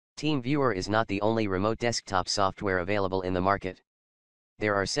Teamviewer is not the only remote desktop software available in the market.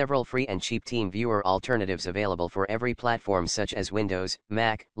 There are several free and cheap Teamviewer alternatives available for every platform such as Windows,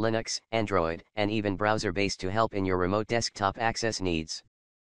 Mac, Linux, Android, and even browser-based to help in your remote desktop access needs.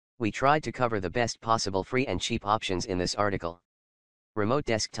 We tried to cover the best possible free and cheap options in this article. Remote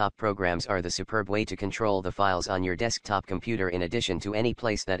desktop programs are the superb way to control the files on your desktop computer in addition to any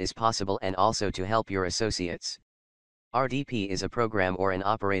place that is possible and also to help your associates. RDP is a program or an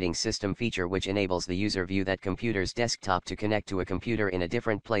operating system feature which enables the user view that computer's desktop to connect to a computer in a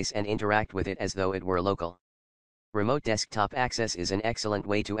different place and interact with it as though it were local. Remote desktop access is an excellent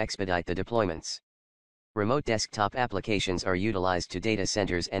way to expedite the deployments. Remote desktop applications are utilized to data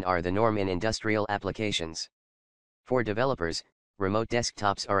centers and are the norm in industrial applications. For developers, remote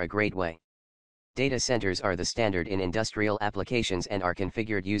desktops are a great way. Data centers are the standard in industrial applications and are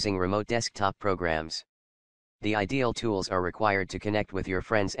configured using remote desktop programs. The ideal tools are required to connect with your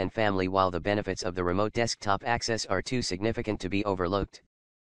friends and family, while the benefits of the remote desktop access are too significant to be overlooked.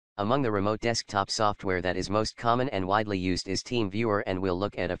 Among the remote desktop software that is most common and widely used is Teamviewer, and we'll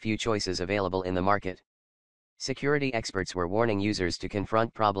look at a few choices available in the market. Security experts were warning users to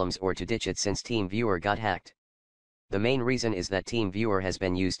confront problems or to ditch it since Teamviewer got hacked. The main reason is that Teamviewer has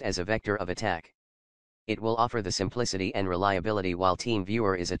been used as a vector of attack. It will offer the simplicity and reliability, while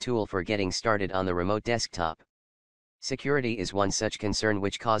Teamviewer is a tool for getting started on the remote desktop. Security is one such concern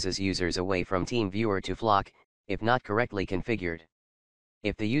which causes users away from Teamviewer to flock, if not correctly configured.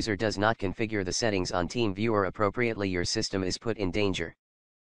 If the user does not configure the settings on Teamviewer appropriately, your system is put in danger.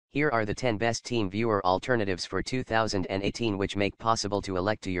 Here are the 10 best Teamviewer alternatives for 2018 which make possible to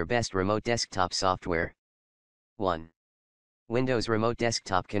elect to your best remote desktop software. 1. Windows Remote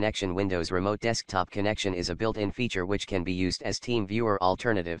Desktop Connection. Windows Remote Desktop Connection is a built-in feature which can be used as Teamviewer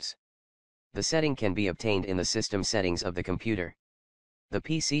alternatives. The setting can be obtained in the system settings of the computer. The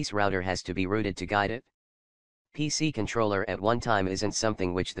PC's router has to be rooted to guide it. PC controller at one time isn't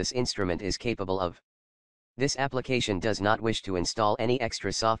something which this instrument is capable of. This application does not wish to install any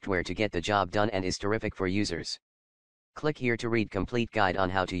extra software to get the job done and is terrific for users. Click here to read complete guide on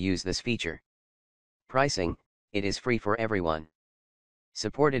how to use this feature. Pricing: it is free for everyone.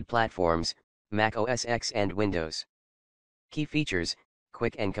 Supported platforms: Mac OS X and Windows. Key features: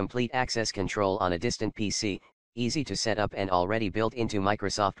 quick and complete access control on a distant PC, easy to set up and already built into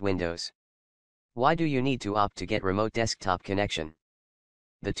Microsoft Windows. Why do you need to opt to get remote desktop connection?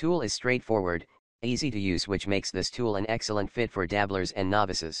 The tool is straightforward, easy to use, which makes this tool an excellent fit for dabblers and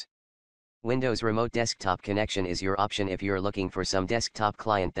novices. Windows Remote Desktop Connection is your option if you're looking for some desktop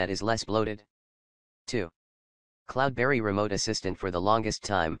client that is less bloated. 2. CloudBerry Remote Assistant. For the longest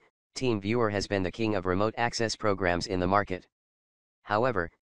time, Teamviewer has been the king of remote access programs in the market. However,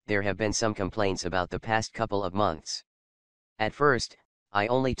 there have been some complaints about the past couple of months. At first, I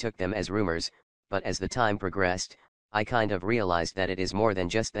only took them as rumors, but as the time progressed, I kind of realized that it is more than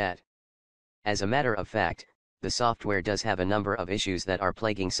just that. As a matter of fact, the software does have a number of issues that are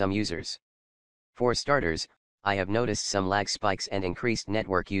plaguing some users. For starters, I have noticed some lag spikes and increased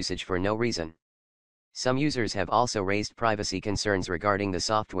network usage for no reason. Some users have also raised privacy concerns regarding the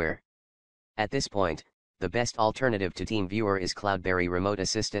software. At this point, the best alternative to Teamviewer is CloudBerry Remote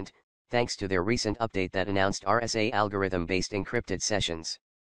Assistant, thanks to their recent update that announced RSA algorithm-based encrypted sessions.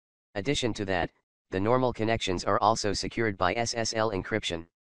 Addition to that, the normal connections are also secured by SSL encryption.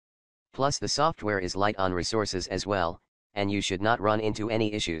 Plus, the software is light on resources as well, and you should not run into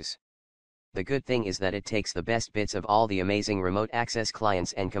any issues. The good thing is that it takes the best bits of all the amazing remote access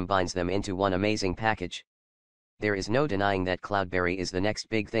clients and combines them into one amazing package. There is no denying that CloudBerry is the next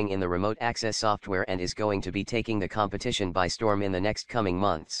big thing in the remote access software and is going to be taking the competition by storm in the next coming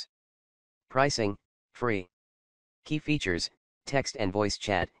months. Pricing: free. Key features: text and voice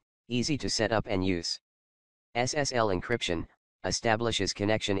chat, easy to set up and use. SSL encryption, establishes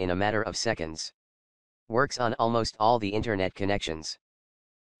connection in a matter of seconds. Works on almost all the internet connections.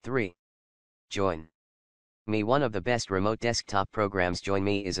 3. Join Me. One of the best remote desktop programs. Join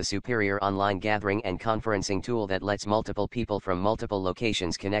Me is a superior online gathering and conferencing tool that lets multiple people from multiple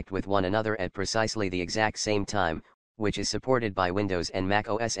locations connect with one another at precisely the exact same time, which is supported by Windows and Mac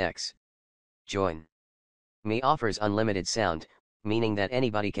OS X. Join Me offers unlimited sound, meaning that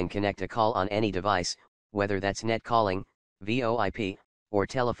anybody can connect a call on any device, whether that's net calling, VoIP, or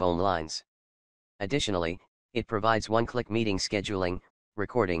telephone lines. Additionally, it provides one-click meeting scheduling,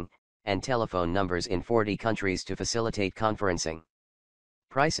 recording, and telephone numbers in 40 countries to facilitate conferencing.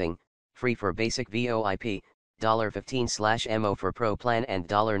 Pricing: free for basic VoIP, $15/MO for Pro plan and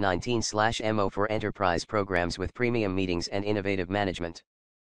 $19/MO for enterprise programs with premium meetings and innovative management.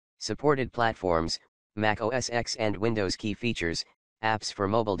 Supported platforms: Mac OS X and Windows. Key features: Apps for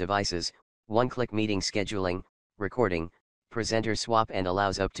mobile devices, one-click meeting scheduling, recording, presenter swap, and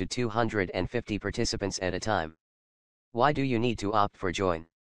allows up to 250 participants at a time. Why do you need to opt for Join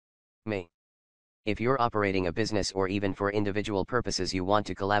Me? If you're operating a business or even for individual purposes you want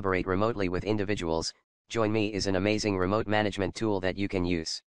to collaborate remotely with individuals, Join Me is an amazing remote management tool that you can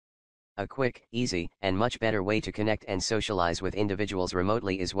use. A quick, easy, and much better way to connect and socialize with individuals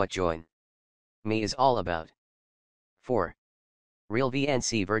remotely is what Join Me is all about. 4.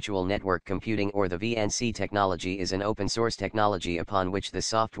 RealVNC Virtual Network Computing, or the VNC technology, is an open-source technology upon which the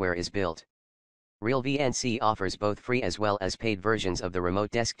software is built. RealVNC offers both free as well as paid versions of the remote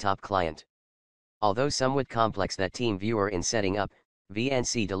desktop client. Although somewhat complex that Teamviewer in setting up,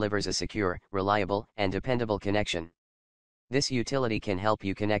 VNC delivers a secure, reliable, and dependable connection. This utility can help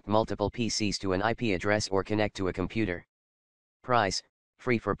you connect multiple PCs to an IP address or connect to a computer. Price: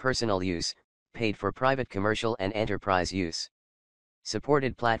 free for personal use, paid for private, commercial, and enterprise use.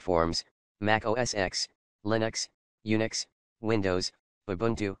 Supported platforms: Mac OS X, Linux, Unix, Windows,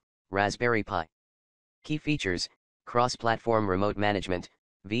 Ubuntu, Raspberry Pi. Key features: cross-platform remote management,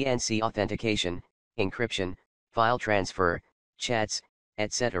 VNC authentication, encryption, file transfer, chats,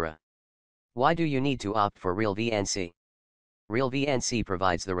 etc. Why do you need to opt for RealVNC? RealVNC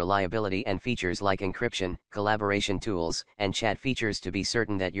provides the reliability and features like encryption, collaboration tools, and chat features to be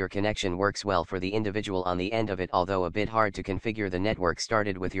certain that your connection works well for the individual on the end of it, although a bit hard to configure the network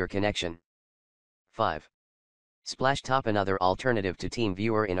started with your connection. 5. Splashtop. Another alternative to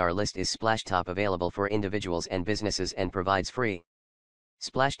Teamviewer in our list is Splashtop, available for individuals and businesses and provides free.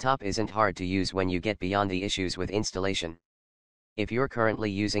 Splashtop isn't hard to use when you get beyond the issues with installation. If you're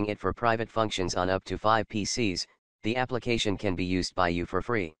currently using it for private functions on up to 5 PCs, the application can be used by you for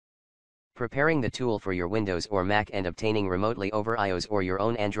free. Preparing the tool for your Windows or Mac and obtaining remotely over iOS or your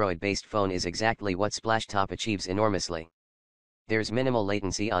own Android-based phone is exactly what Splashtop achieves enormously. There's minimal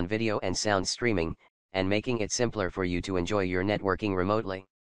latency on video and sound streaming, and making it simpler for you to enjoy your networking remotely.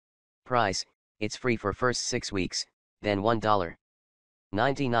 Price: it's free for first 6 weeks, then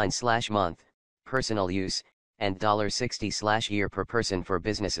 $1.99/month, personal use, and $60/year per person for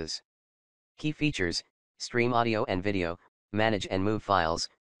businesses. Key features: stream audio and video, manage and move files,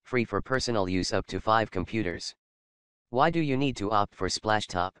 free for personal use up to 5 computers. Why do you need to opt for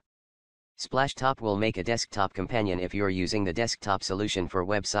Splashtop? Splashtop will make a desktop companion if you're using the desktop solution for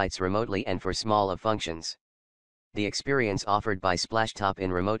websites remotely and for smaller functions. The experience offered by Splashtop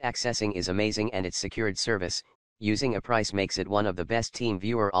in remote accessing is amazing, and its secured service, using a price, makes it one of the best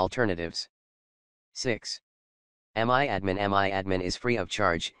Teamviewer alternatives. 6. Ammyy Admin. Ammyy Admin is free of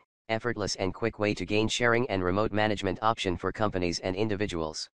charge, effortless and quick way to gain sharing and remote management option for companies and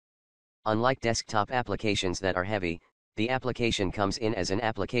individuals. Unlike desktop applications that are heavy, the application comes in as an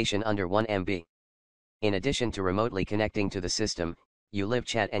application under 1 MB. In addition to remotely connecting to the system, you live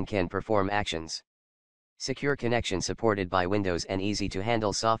chat and can perform actions. Secure connection supported by Windows and easy to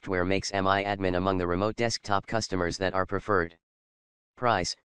handle software makes Ammyy Admin among the remote desktop customers that are preferred.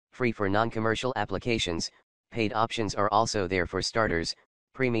 Price: free for non-commercial applications, paid options are also there for starters,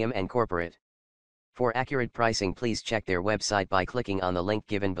 premium and corporate. For accurate pricing, please check their website by clicking on the link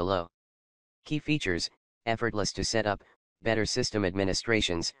given below. Key features: effortless to set up, better system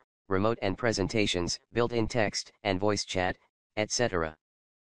administrations, remote and presentations, built-in text and voice chat, etc.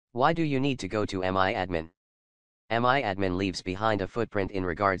 Why do you need to go to Ammyy Admin? Ammyy Admin leaves behind a footprint in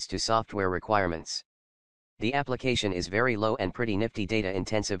regards to software requirements. The application is very low and pretty nifty,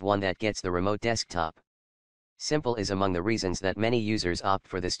 data-intensive one that gets the remote desktop. Simple is among the reasons that many users opt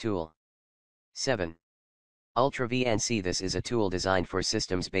for this tool. 7. UltraVNC. This is a tool designed for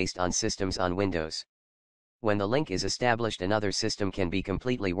systems based on systems on Windows. When the link is established, another system can be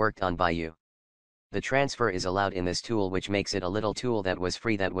completely worked on by you. The transfer is allowed in this tool, which makes it a little tool that was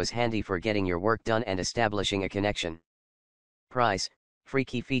free that was handy for getting your work done and establishing a connection. Price: free.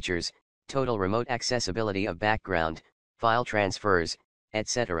 Key features: total remote accessibility of background, file transfers,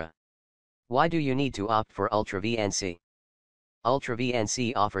 etc. Why do you need to opt for UltraVNC?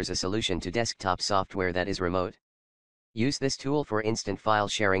 UltraVNC offers a solution to desktop software that is remote. Use this tool for instant file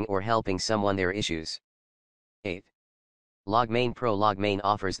sharing or helping someone their issues. 8. LogMeIn Pro. LogMeIn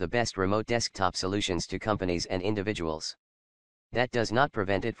offers the best remote desktop solutions to companies and individuals. That does not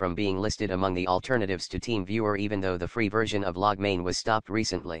prevent it from being listed among the alternatives to Teamviewer, even though the free version of LogMeIn was stopped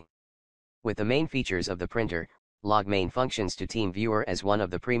recently. With the main features of the printer, LogMeIn functions to Teamviewer as one of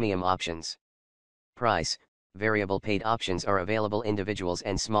the premium options. Price: variable paid options are available individuals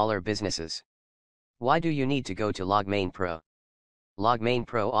and smaller businesses. Why do you need to go to LogMeIn Pro? LogMeIn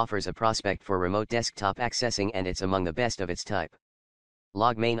Pro offers a prospect for remote desktop accessing, and it's among the best of its type.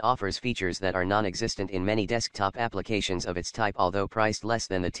 LogMeIn offers features that are non-existent in many desktop applications of its type, although priced less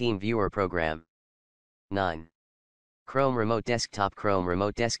than the Teamviewer program. 9. Chrome Remote Desktop. Chrome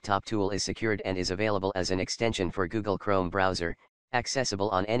Remote Desktop tool is secured and is available as an extension for Google Chrome browser, accessible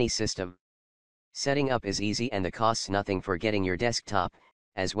on any system. Setting up is easy and the costs nothing for getting your desktop,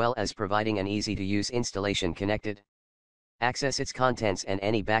 as well as providing an easy-to-use installation connected. Access its contents and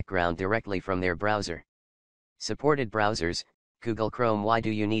any background directly from their browser. Supported browsers, Google Chrome. Why do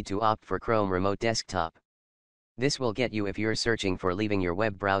you need to opt for Chrome Remote Desktop? This will get you if you're searching for leaving your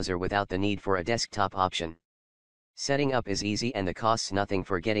web browser without the need for a desktop option. Setting up is easy and the costs nothing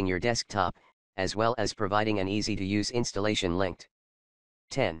for getting your desktop, as well as providing an easy-to-use installation linked.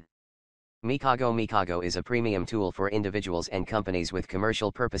 10. Mikogo. Mikogo is a premium tool for individuals and companies with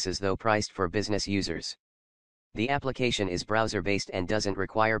commercial purposes, though priced for business users. The application is browser-based and doesn't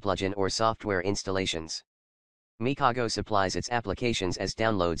require plugin or software installations. Mikogo supplies its applications as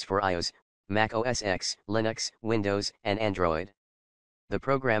downloads for iOS, Mac OS X, Linux, Windows, and Android. The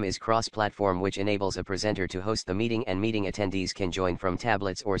program is cross-platform, which enables a presenter to host the meeting, and meeting attendees can join from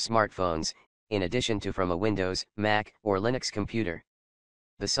tablets or smartphones, in addition to from a Windows, Mac, or Linux computer.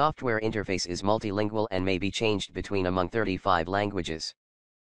 The software interface is multilingual and may be changed between among 35 languages.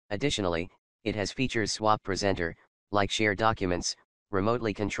 Additionally, it has features Swap Presenter, like share documents,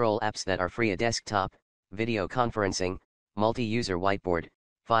 remotely control apps that are free, a desktop, video conferencing, multi-user whiteboard,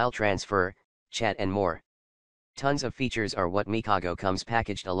 file transfer, chat, and more. Tons of features are what Mikogo comes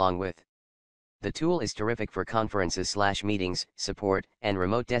packaged along with. The tool is terrific for conferences/meetings, support, and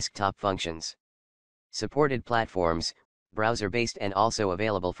remote desktop functions. Supported platforms, browser-based and also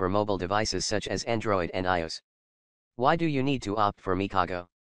available for mobile devices such as Android and iOS. Why do you need to opt for Mikogo?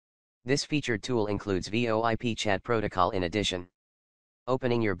 This featured tool includes VoIP chat protocol in addition.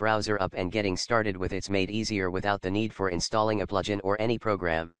 Opening your browser up and getting started with it's made easier without the need for installing a plugin or any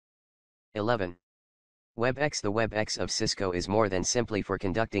program. 11. WebEx. The WebEx of Cisco is more than simply for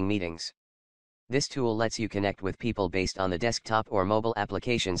conducting meetings. This tool lets you connect with people based on the desktop or mobile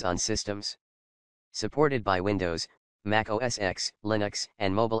applications on systems. Supported by Windows, Mac OS X, Linux,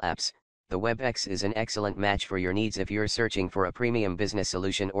 and mobile apps, the WebEx is an excellent match for your needs if you're searching for a premium business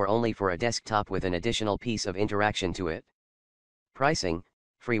solution or only for a desktop with an additional piece of interaction to it. Pricing,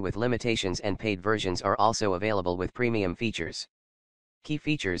 free with limitations, and paid versions are also available with premium features. Key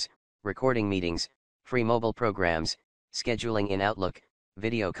features: recording meetings, free mobile programs, scheduling in Outlook,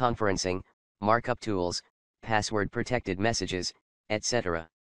 video conferencing, markup tools, password-protected messages, etc.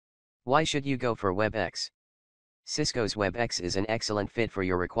 Why should you go for WebEx? Cisco's WebEx is an excellent fit for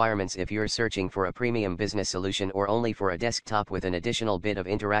your requirements if you're searching for a premium business solution or only for a desktop with an additional bit of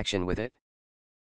interaction with it.